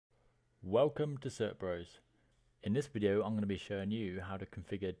Welcome to CertBros. In this video I'm going to be showing you how to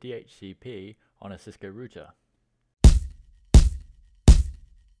configure DHCP on a Cisco router.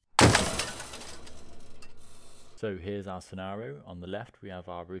 So here's our scenario. On the left we have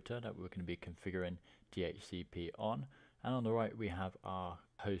our router that we're going to be configuring DHCP on, and on the right we have our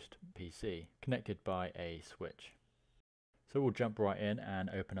host PC connected by a switch. So we'll jump right in and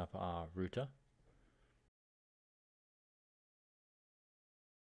open up our router.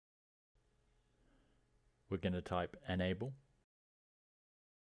 We're going to type enable,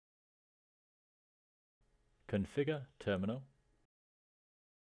 configure terminal,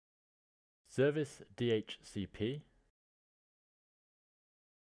 service DHCP.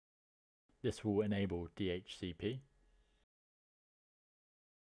 This will enable DHCP.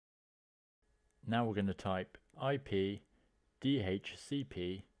 Now we're going to type IP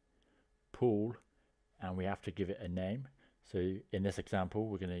DHCP pool, and we have to give it a name. So in this example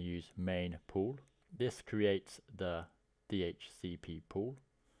we're going to use main pool. This creates the DHCP pool.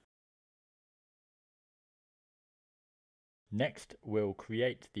 Next we'll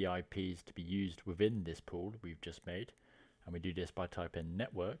create the IPs to be used within this pool we've just made, and we do this by typing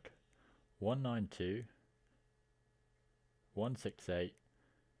network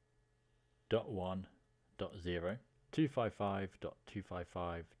 192.168.1.0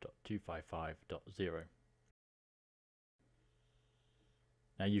 255.255.255.0.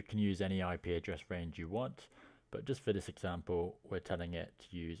 Now you can use any IP address range you want, but just for this example we're telling it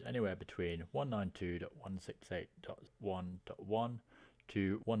to use anywhere between 192.168.1.1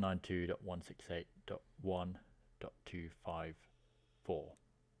 to 192.168.1.254,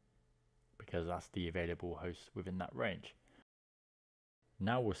 because that's the available hosts within that range.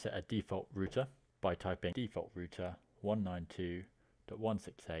 Now we'll set a default router by typing default router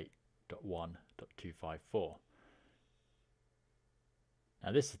 192.168.1.254.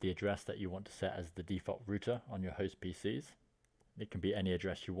 Now this is the address that you want to set as the default router on your host PCs. It can be any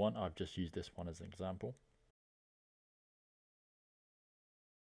address you want. I've just used this one as an example.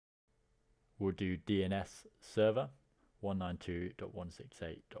 We'll do DNS server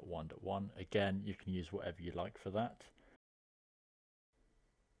 192.168.1.1. Again, you can use whatever you like for that.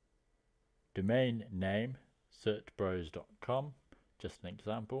 Domain name certbros.com, just an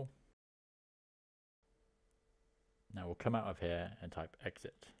example. Now we'll come out of here and type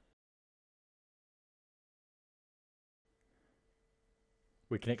exit.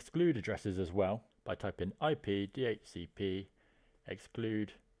 We can exclude addresses as well by typing IP DHCP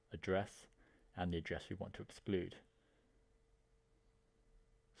exclude address and the address we want to exclude.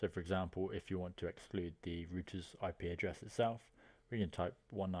 So for example, if you want to exclude the router's IP address itself, we can type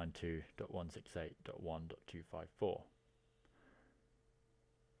 192.168.1.254.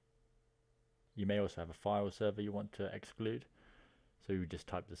 You may also have a file server you want to exclude, so you just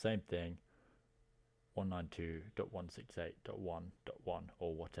type the same thing 192.168.1.1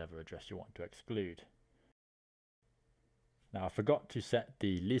 or whatever address you want to exclude. Now I forgot to set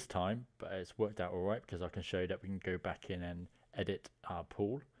the lease time, but it's worked out alright because I can show you that we can go back in and edit our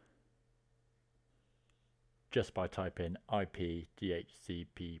pool just by typing IP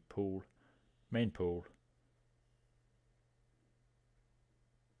DHCP pool main pool,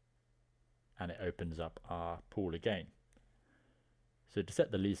 and it opens up our pool again. So to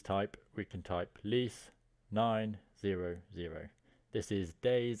set the lease type, we can type lease 900. This is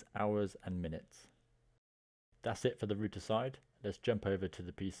days, hours and minutes. That's it for the router side. Let's jump over to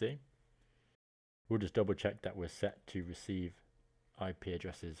the PC. We'll just double check that we're set to receive IP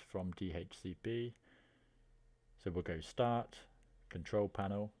addresses from DHCP. So we'll go start, control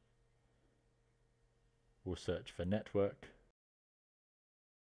panel. We'll search for network.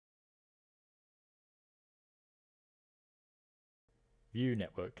 View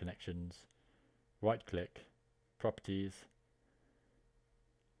network connections, right click, properties,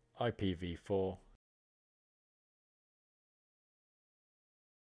 IPv4,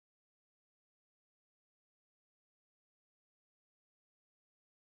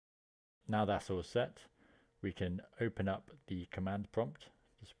 now that's all set, we can open up the command prompt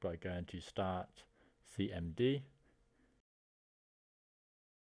just by going to start CMD,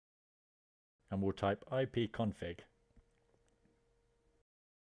 and we'll type ipconfig.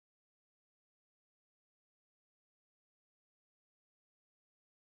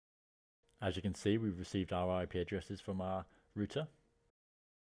 As you can see, we've received our IP addresses from our router.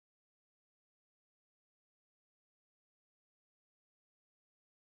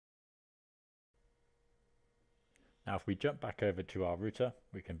 Now if we jump back over to our router,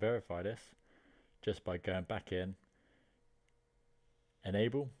 we can verify this just by going back in,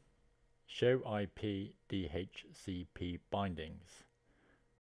 enable, show IP DHCP bindings.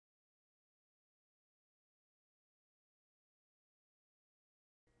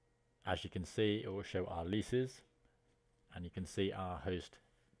 As you can see, it will show our leases, and you can see our host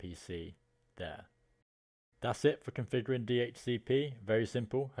PC there. That's it for configuring DHCP. Very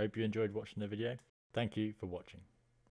simple. Hope you enjoyed watching the video. Thank you for watching.